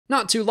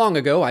Not too long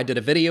ago, I did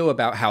a video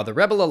about how the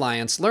Rebel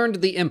Alliance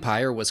learned the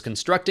Empire was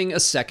constructing a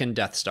second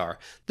Death Star.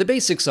 The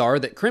basics are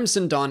that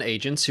Crimson Dawn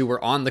agents who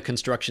were on the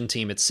construction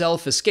team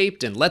itself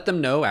escaped and let them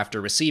know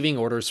after receiving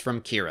orders from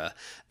Kira.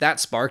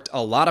 That sparked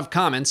a lot of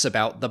comments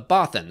about the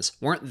Bothans.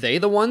 Weren't they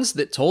the ones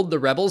that told the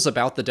rebels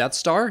about the Death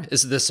Star?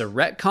 Is this a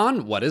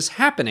retcon? What is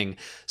happening?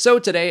 So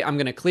today I'm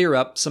going to clear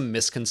up some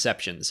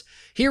misconceptions.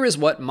 Here is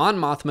what Mon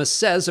Mothma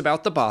says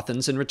about the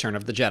Bothans in Return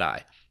of the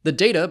Jedi. The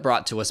data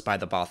brought to us by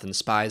the Bothan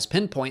spies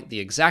pinpoint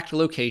the exact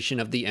location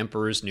of the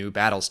Emperor's new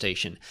battle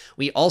station.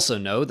 We also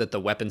know that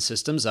the weapon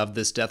systems of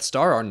this Death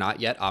Star are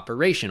not yet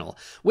operational.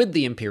 With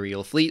the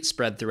Imperial fleet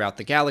spread throughout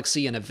the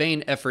galaxy in a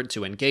vain effort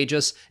to engage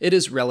us, it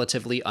is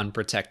relatively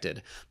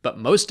unprotected. But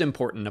most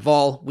important of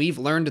all, we've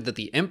learned that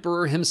the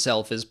Emperor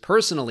himself is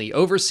personally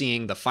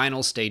overseeing the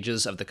final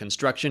stages of the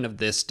construction of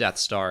this Death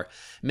Star.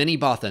 Many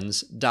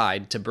Bothans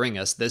died to bring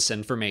us this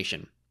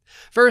information.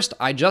 First,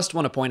 I just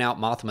want to point out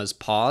Mothma's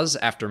pause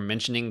after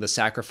mentioning the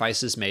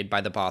sacrifices made by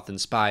the Bothan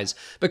spies,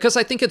 because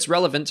I think it's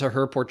relevant to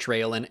her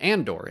portrayal in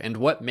Andor and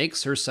what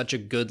makes her such a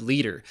good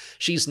leader.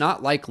 She's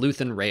not like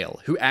Luthen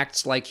Rael, who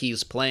acts like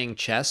he's playing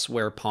chess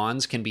where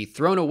pawns can be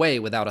thrown away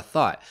without a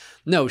thought.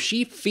 No,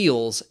 she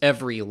feels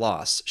every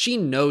loss. She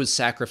knows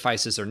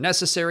sacrifices are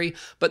necessary,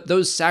 but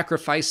those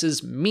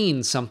sacrifices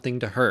mean something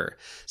to her.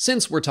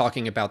 Since we're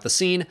talking about the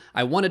scene,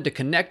 I wanted to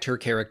connect her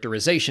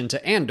characterization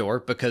to Andor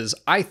because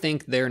I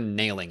think they're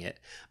nailing it.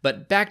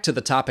 But back to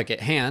the topic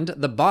at hand,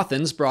 the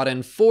Bothans brought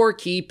in 4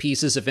 key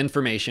pieces of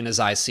information as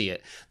I see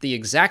it. The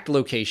exact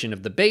location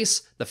of the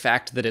base, the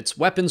fact that its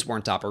weapons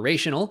weren't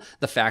operational,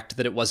 the fact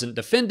that it wasn't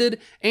defended,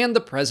 and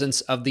the presence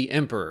of the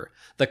Emperor.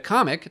 The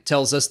comic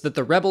tells us that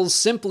the rebels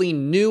simply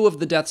knew of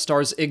the Death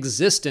Star's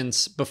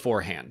existence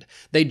beforehand.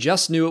 They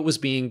just knew it was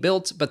being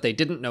built, but they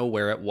didn't know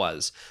where it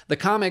was. The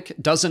comic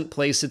doesn't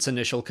place its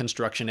initial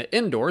construction at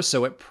Endor,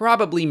 so it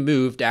probably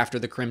moved after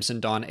the Crimson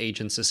Dawn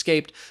agents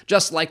escaped,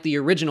 just like the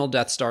original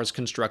Death Star's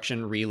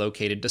construction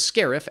relocated to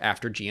Scarif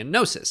after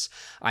Geonosis.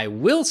 I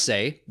will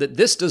say that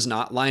this does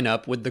not line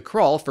up with the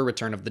crawl for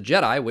Return of the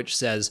Jedi, which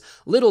says,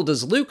 "Little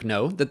does Luke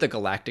know that the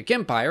Galactic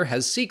Empire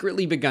has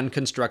secretly begun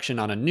construction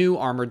on a new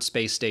armored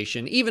space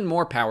station even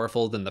more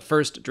powerful than the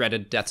first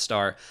dreaded Death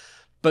Star."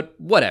 But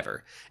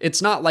whatever.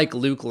 It's not like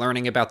Luke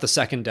learning about the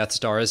second Death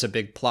Star is a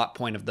big plot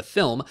point of the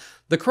film.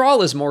 The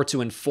crawl is more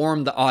to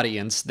inform the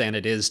audience than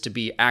it is to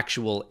be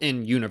actual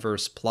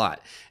in-universe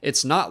plot.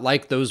 It's not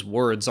like those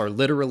words are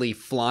literally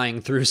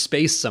flying through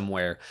space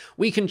somewhere.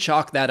 We can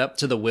chalk that up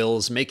to the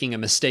Wills making a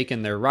mistake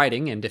in their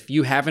writing, and if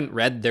you haven't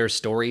read their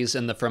stories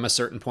in the From a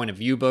Certain Point of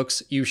View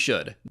books, you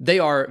should. They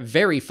are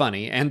very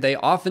funny, and they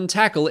often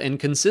tackle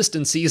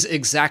inconsistencies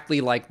exactly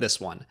like this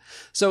one.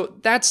 So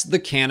that's the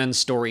canon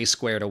story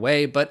squared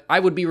away, but I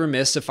would be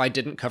remiss if I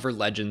didn't cover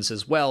Legends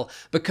as well,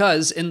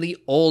 because in the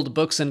old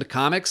books and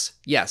comics,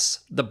 yes,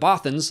 the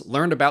Bothans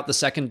learned about the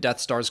second Death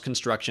Star's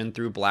construction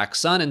through Black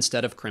Sun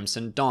instead of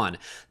Crimson Dawn.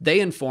 They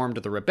informed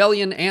the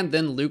rebellion, and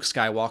then Luke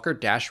Skywalker,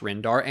 Dash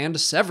Rendar, and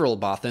several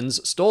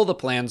Bothans stole the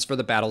plans for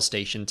the battle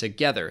station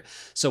together.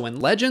 So in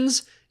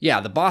Legends, yeah,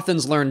 the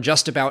Bothans learned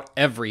just about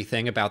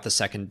everything about the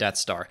second Death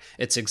Star.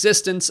 Its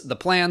existence, the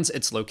plans,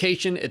 its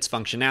location, its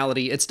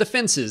functionality, its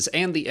defenses,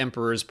 and the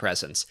Emperor's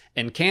presence.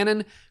 In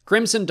canon,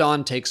 Crimson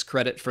Dawn takes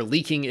credit for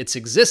leaking its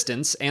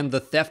existence, and the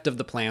theft of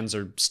the plans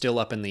are still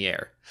up in the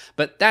air.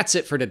 But that's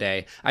it for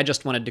today. I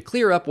just wanted to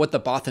clear up what the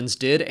Bothans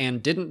did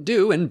and didn't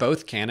do in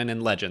both canon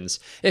and Legends.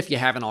 If you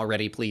haven't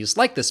already, please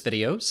like this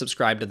video,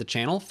 subscribe to the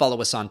channel,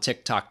 follow us on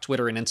TikTok,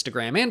 Twitter, and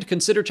Instagram, and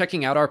consider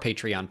checking out our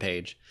Patreon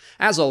page.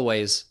 As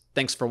always,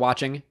 thanks for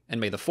watching,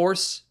 and may the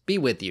Force be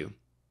with you.